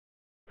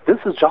This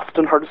is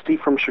Justin Hardesty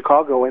from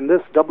Chicago, and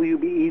this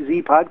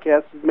WBEZ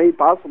podcast is made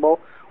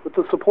possible with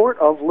the support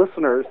of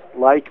listeners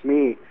like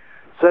me.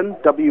 Send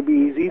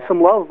WBEZ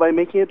some love by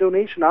making a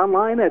donation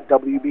online at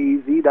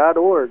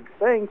WBEZ.org.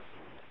 Thanks.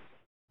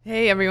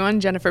 Hey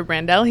everyone, Jennifer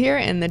Brandel here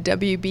in the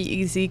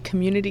WBEZ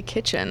Community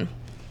Kitchen.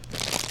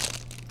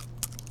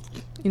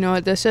 You know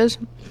what this is?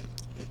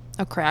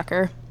 A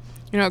cracker.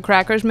 You know what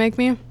crackers make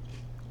me?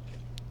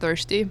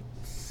 Thirsty.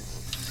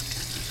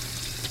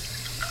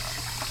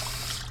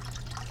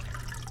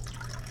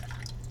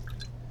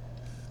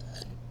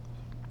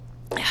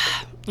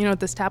 You know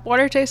what this tap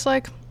water tastes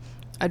like?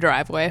 A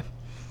driveway.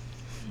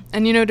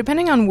 And you know,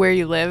 depending on where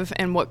you live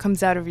and what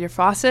comes out of your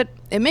faucet,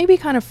 it may be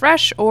kind of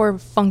fresh or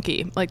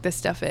funky, like this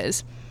stuff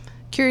is.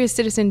 Curious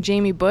Citizen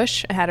Jaemey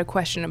Bush had a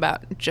question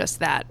about just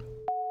that.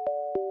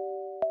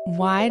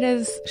 Why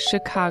does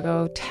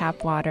Chicago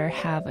tap water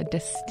have a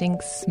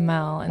distinct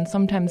smell and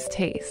sometimes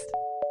taste?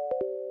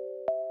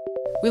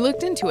 We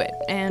looked into it,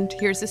 and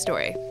here's the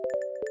story.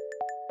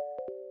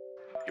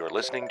 You're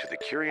listening to the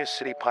Curious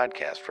City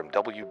podcast from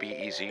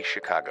WBEZ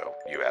Chicago.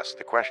 You ask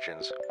the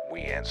questions,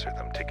 we answer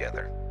them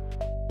together.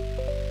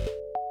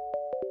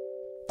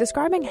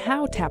 Describing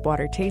how tap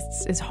water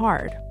tastes is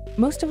hard.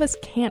 Most of us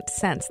can't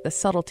sense the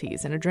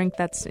subtleties in a drink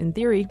that's, in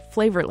theory,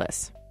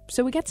 flavorless.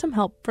 So we get some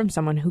help from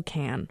someone who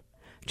can.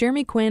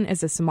 Jeremy Quinn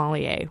is a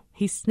sommelier.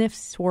 He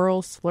sniffs,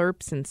 swirls,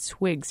 slurps, and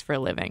swigs for a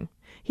living.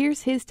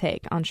 Here's his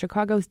take on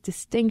Chicago's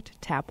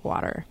distinct tap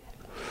water.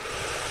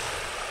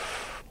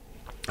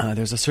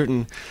 There's a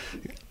certain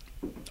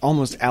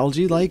almost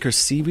algae-like or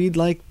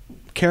seaweed-like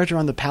character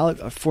on the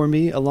palate for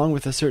me, along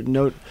with a certain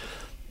note,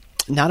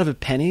 not of a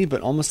penny,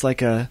 but almost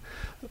like a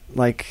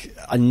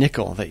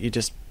nickel that you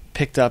just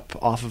picked up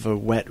off of a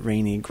wet,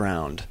 rainy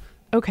ground.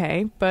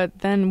 Okay, but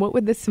then what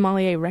would the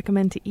sommelier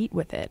recommend to eat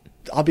with it?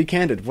 I'll be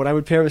candid. What I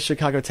would pair with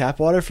Chicago tap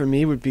water for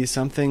me would be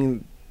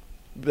something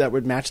that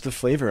would match the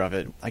flavor of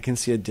it. I can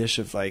see a dish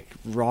of like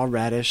raw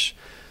radish,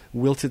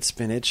 wilted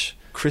spinach,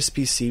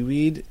 crispy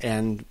seaweed,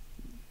 and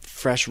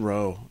fresh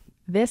roe.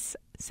 This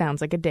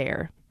sounds like a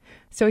dare.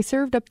 So I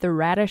served up the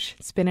radish,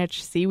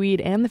 spinach,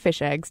 seaweed, and the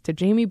fish eggs to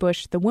Jaemey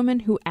Bush, the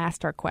woman who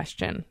asked our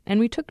question. And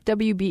we took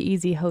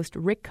WBEZ host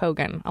Rick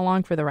Kogan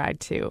along for the ride,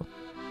 too.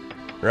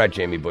 All right,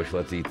 Jaemey Bush,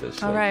 let's eat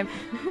this. All right.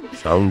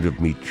 Sound of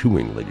me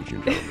chewing, ladies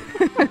and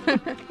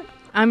gentlemen.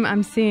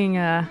 I'm seeing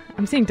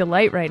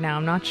delight right now.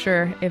 I'm not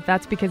sure if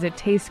that's because it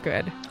tastes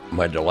good.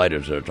 My delight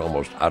is that it's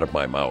almost out of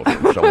my mouth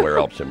and somewhere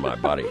else in my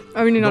body.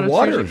 I mean, the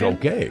water is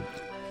okay.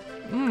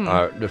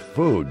 The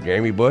food,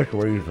 Jaemey Bush,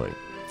 what do you think?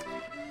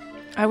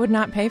 I would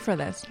not pay for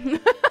this.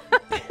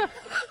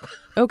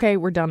 Okay,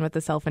 we're done with the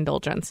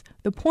self-indulgence.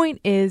 The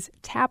point is,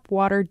 tap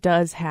water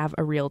does have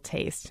a real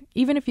taste,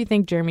 even if you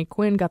think Jeremy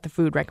Quinn got the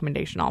food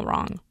recommendation all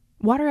wrong.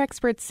 Water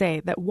experts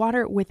say that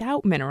water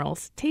without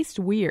minerals tastes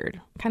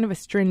weird, kind of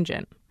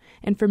astringent.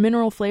 And for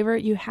mineral flavor,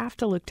 you have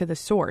to look to the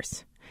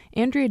source.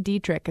 Andrea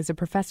Dietrich is a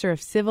professor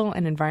of civil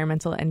and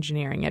environmental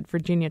engineering at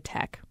Virginia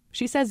Tech.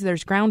 She says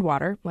there's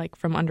groundwater, like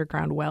from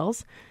underground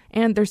wells,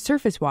 and there's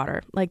surface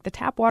water, like the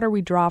tap water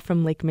we draw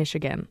from Lake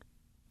Michigan.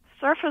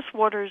 Surface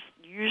waters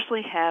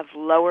usually have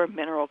lower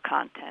mineral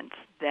contents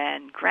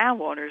than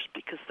groundwaters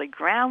because the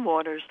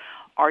groundwaters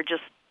are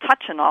just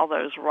touching all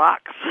those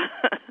rocks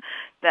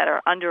that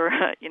are under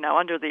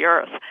the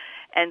earth.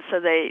 And so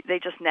they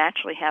just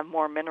naturally have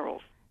more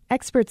minerals.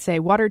 Experts say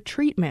water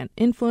treatment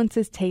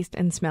influences taste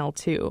and smell,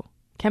 too.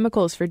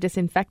 Chemicals for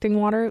disinfecting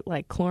water,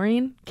 like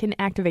chlorine, can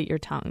activate your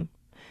tongue.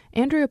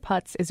 Andrea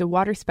Putz is a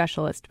water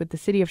specialist with the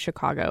city of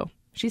Chicago.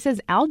 She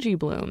says algae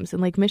blooms in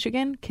Lake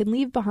Michigan can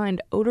leave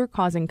behind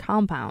odor-causing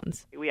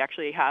compounds. We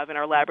actually have in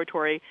our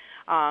laboratory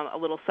a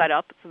little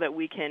setup so that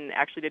we can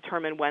actually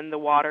determine when the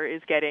water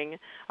is getting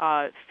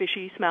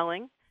fishy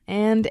smelling.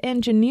 And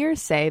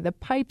engineers say the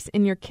pipes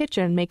in your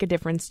kitchen make a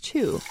difference,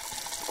 too.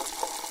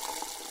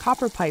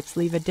 Copper pipes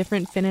leave a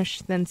different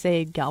finish than,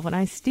 say,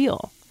 galvanized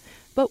steel.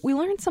 But we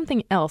learned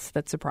something else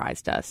that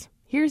surprised us.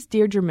 Here's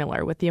Deirdre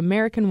Miller with the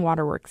American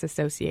Waterworks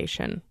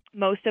Association.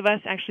 Most of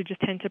us actually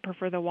just tend to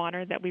prefer the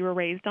water that we were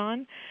raised on,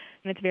 and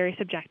it's very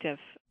subjective.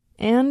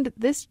 And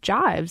this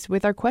jives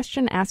with our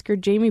question asker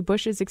Jaemey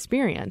Bush's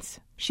experience.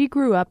 She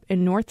grew up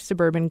in north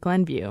suburban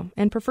Glenview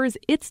and prefers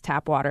its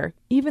tap water,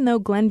 even though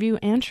Glenview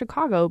and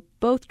Chicago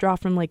both draw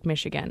from Lake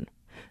Michigan.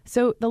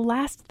 So the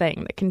last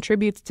thing that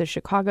contributes to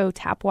Chicago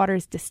tap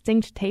water's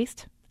distinct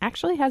taste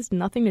actually has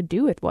nothing to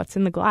do with what's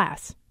in the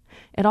glass.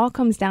 It all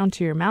comes down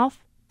to your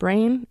mouth,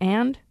 brain,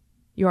 and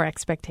your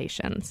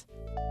expectations.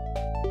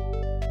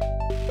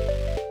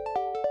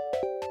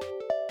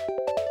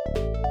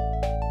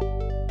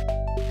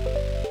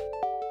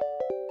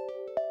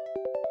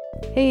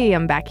 Hey,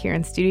 I'm back here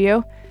in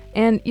studio.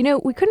 And,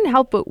 we couldn't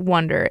help but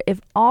wonder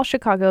if all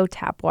Chicago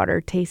tap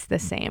water tastes the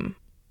same.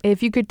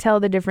 If you could tell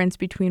the difference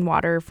between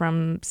water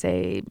from,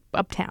 say,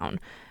 uptown,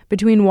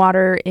 between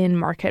water in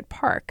Marquette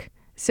Park.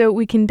 So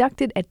we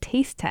conducted a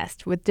taste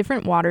test with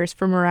different waters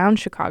from around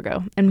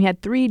Chicago, and we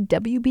had 3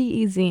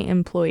 WBEZ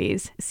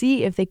employees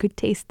see if they could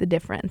taste the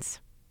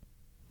difference.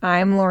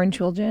 I'm Lauren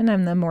Chulgin.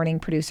 I'm the morning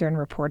producer and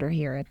reporter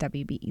here at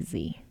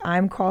WBEZ.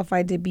 I'm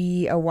qualified to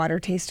be a water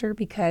taster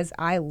because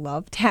I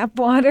love tap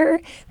water.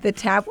 The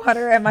tap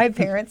water at my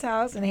parents'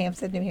 house in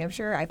Hampstead, New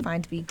Hampshire, I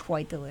find to be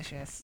quite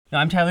delicious.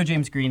 I'm Tyler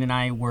James Green, and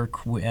I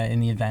work in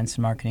the events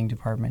and marketing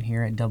department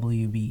here at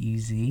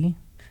WBEZ.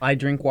 I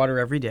drink water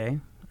every day.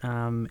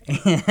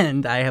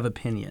 And I have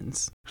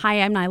opinions.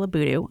 Hi, I'm Nyla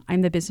Boodoo.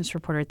 I'm the business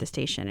reporter at the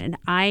station, and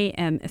I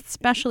am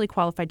especially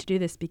qualified to do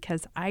this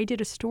because I did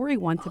a story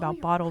once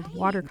about bottled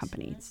water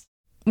companies.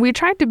 We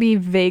tried to be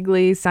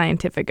vaguely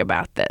scientific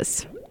about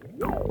this.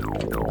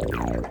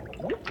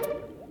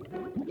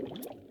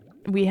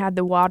 We had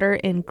the water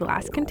in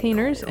glass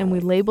containers, and we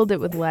labeled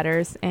it with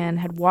letters and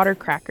had water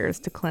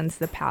crackers to cleanse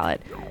the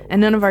palate. And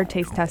none of our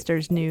taste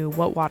testers knew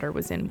what water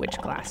was in which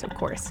glass, of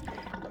course.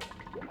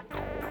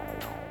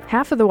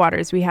 Half of the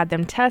waters we had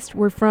them test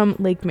were from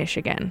Lake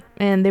Michigan,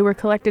 and they were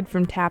collected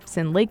from taps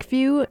in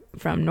Lakeview,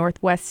 from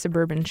northwest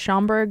suburban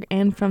Schaumburg,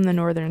 and from the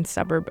northern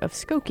suburb of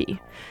Skokie.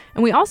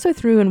 And we also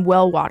threw in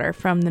well water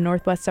from the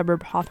northwest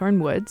suburb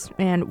Hawthorne Woods,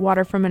 and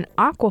water from an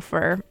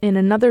aquifer in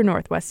another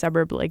northwest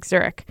suburb, Lake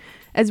Zurich,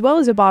 as well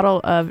as a bottle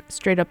of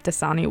straight-up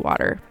Dasani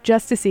water,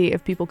 just to see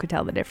if people could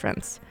tell the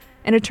difference.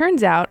 And it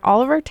turns out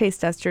all of our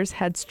taste testers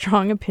had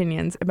strong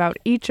opinions about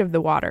each of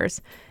the waters,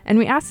 and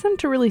we asked them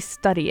to really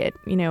study it,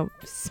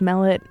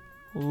 smell it,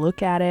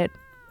 look at it.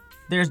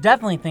 There's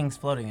definitely things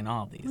floating in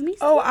all of these.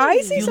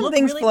 I see some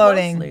things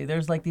floating. Closely,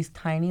 there's like these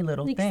tiny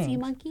little things. Sea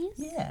monkeys?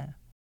 Yeah.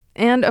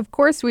 And of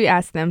course we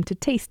asked them to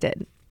taste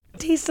it.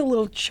 It tastes a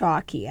little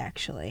chalky,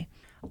 actually.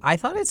 I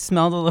thought it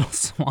smelled a little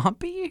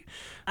swampy.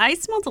 I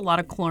smelled a lot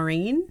of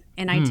chlorine,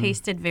 and I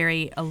tasted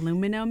very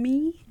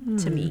aluminum-y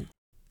to me.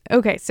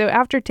 Okay, so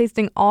after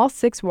tasting all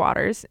 6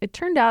 waters, it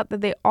turned out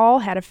that they all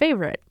had a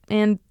favorite,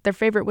 and their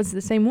favorite was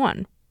the same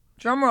one.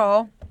 Drum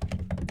roll.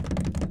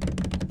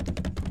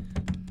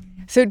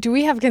 So do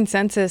we have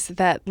consensus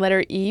that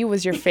letter E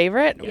was your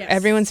favorite? Yes.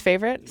 Everyone's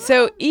favorite?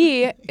 So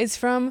E is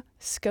from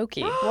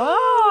Skokie.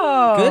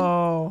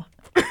 Whoa.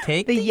 Good.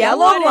 Take the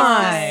yellow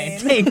line.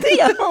 Take the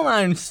yellow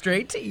line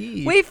straight to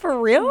E. Wait, for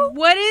real?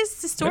 What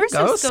is the source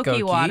of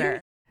Skokie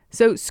water?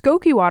 So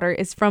Skokie water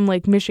is from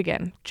Lake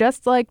Michigan,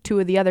 just like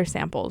 2 of the other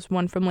samples,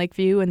 one from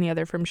Lakeview and the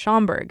other from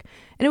Schaumburg.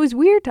 And it was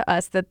weird to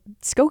us that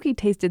Skokie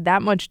tasted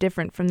that much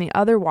different from the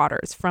other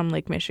waters from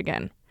Lake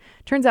Michigan.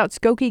 Turns out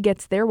Skokie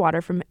gets their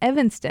water from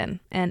Evanston,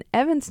 and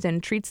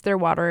Evanston treats their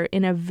water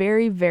in a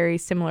very, very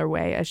similar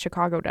way as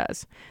Chicago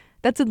does.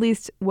 That's at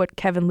least what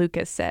Kevin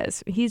Lucas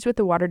says. He's with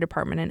the water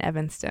department in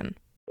Evanston.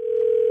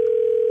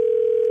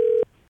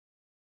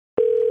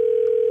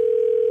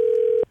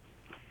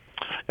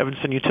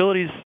 Evanston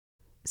Utilities.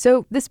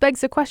 So this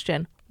begs the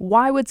question,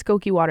 why would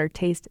Skokie water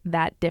taste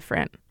that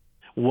different?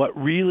 What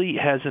really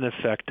has an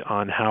effect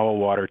on how a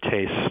water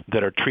tastes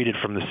that are treated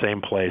from the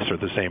same place or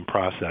the same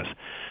process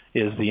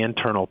is the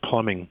internal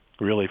plumbing,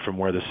 really, from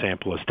where the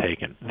sample is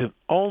taken. The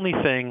only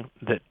thing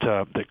that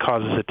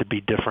causes it to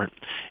be different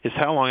is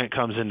how long it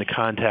comes into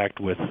contact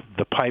with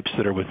the pipes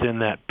that are within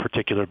that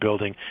particular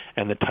building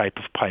and the type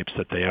of pipes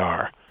that they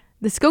are.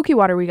 The Skokie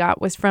water we got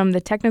was from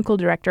the technical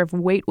director of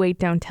Wait,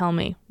 Don't Tell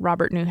Me,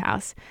 Robert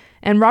Newhouse.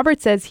 And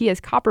Robert says he has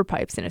copper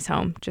pipes in his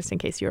home, just in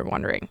case you were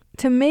wondering.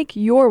 To make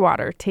your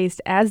water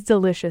taste as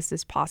delicious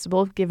as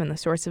possible, given the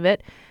source of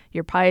it,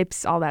 your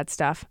pipes, all that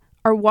stuff,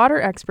 our water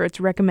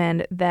experts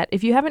recommend that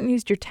if you haven't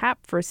used your tap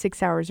for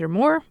 6 hours or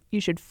more, you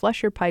should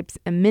flush your pipes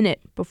a minute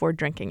before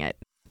drinking it.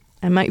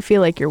 I might feel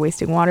like you're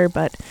wasting water,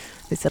 but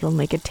they said it'll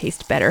make it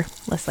taste better,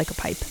 less like a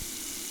pipe.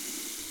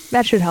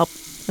 That should help,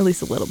 at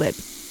least a little bit.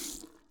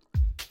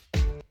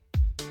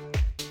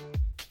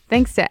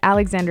 Thanks to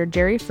Alexander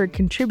Jerry for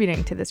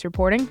contributing to this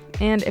reporting.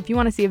 And if you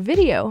want to see a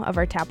video of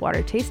our tap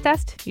water taste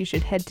test, you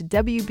should head to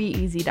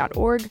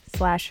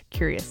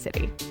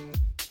wbez.org/CuriousCity.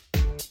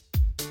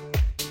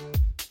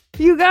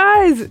 You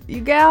guys,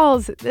 you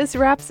gals, this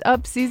wraps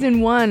up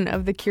season 1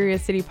 of the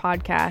Curious City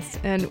podcast.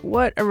 And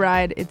what a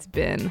ride it's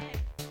been.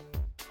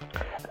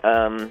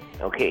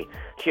 Okay.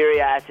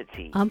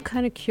 Curiosity. I'm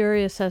kind of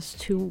curious as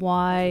to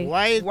why.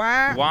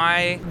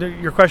 Why?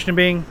 Your question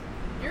being?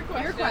 Your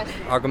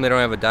question. How come they don't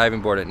have a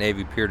diving board at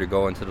Navy Pier to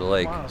go into the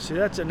lake? Wow, see,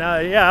 that's it. Now,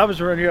 I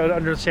was already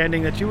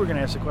understanding that you were going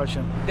to ask the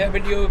question.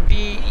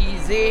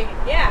 WBEZ?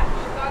 Yeah,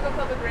 Chicago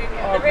Public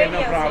Radio. Okay,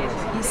 no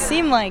problem. You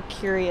seem like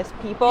curious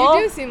people.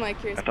 You do seem like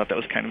curious. I thought that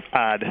was kind of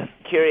odd.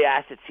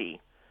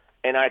 Curiosity.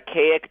 An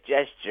archaic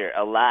gesture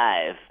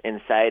alive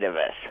inside of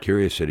us.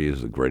 Curious City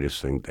is the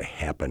greatest thing to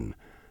happen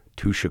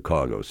to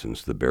Chicago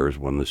since the Bears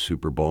won the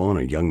Super Bowl and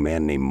a young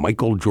man named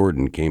Michael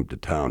Jordan came to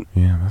town.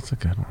 Yeah, that's a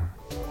good one.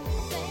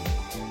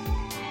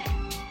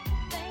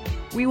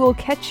 We will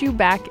catch you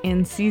back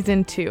in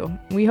season 2.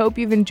 We hope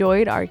you've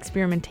enjoyed our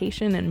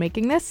experimentation in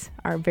making this,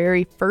 our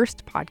very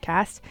first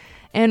podcast.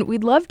 And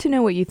we'd love to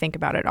know what you think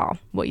about it all,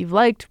 what you've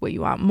liked, what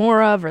you want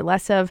more of or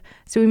less of.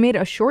 So we made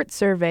a short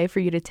survey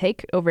for you to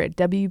take over at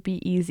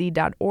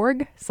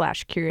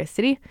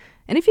wbez.org/CuriousCity.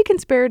 And if you can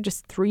spare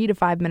just 3 to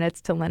 5 minutes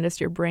to lend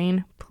us your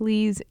brain,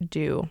 please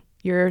do.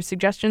 Your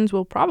suggestions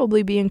will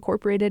probably be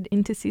incorporated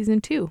into season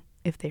 2.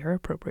 if they are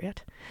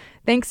appropriate.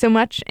 Thanks so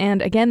much,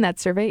 and again, that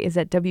survey is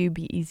at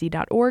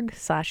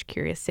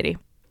wbez.org/CuriousCity.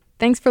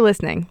 Thanks for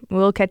listening.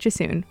 We'll catch you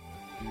soon.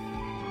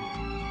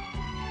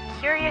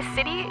 Curious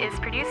City is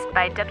produced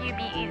by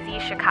WBEZ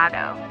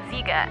Chicago,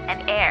 Ziga,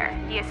 and AIR,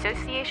 the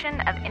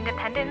Association of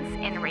Independents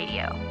in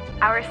Radio.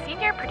 Our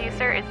senior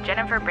producer is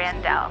Jennifer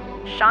Brandel.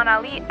 Sean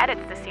Ali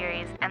edits the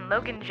series, and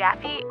Logan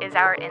Jaffe is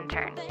our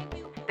intern.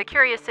 The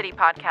Curious City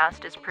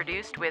podcast is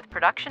produced with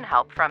production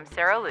help from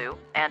Sarah Liu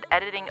and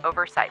editing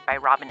oversight by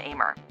Robin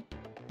Amer.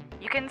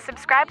 You can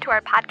subscribe to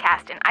our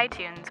podcast in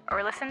iTunes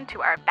or listen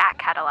to our back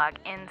catalog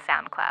in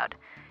SoundCloud.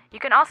 You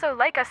can also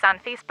like us on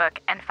Facebook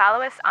and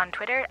follow us on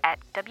Twitter at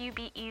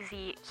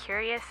WBEZ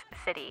Curious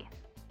City.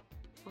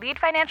 Lead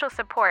financial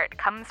support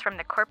comes from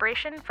the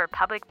Corporation for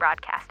Public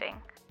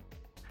Broadcasting.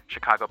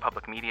 Chicago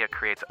Public Media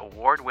creates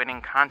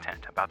award-winning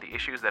content about the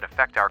issues that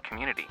affect our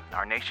community,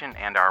 our nation,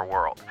 and our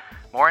world.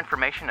 More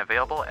information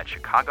available at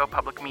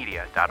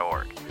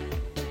chicagopublicmedia.org.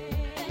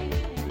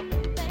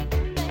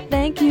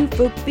 Thank you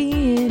for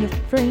being a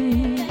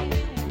friend.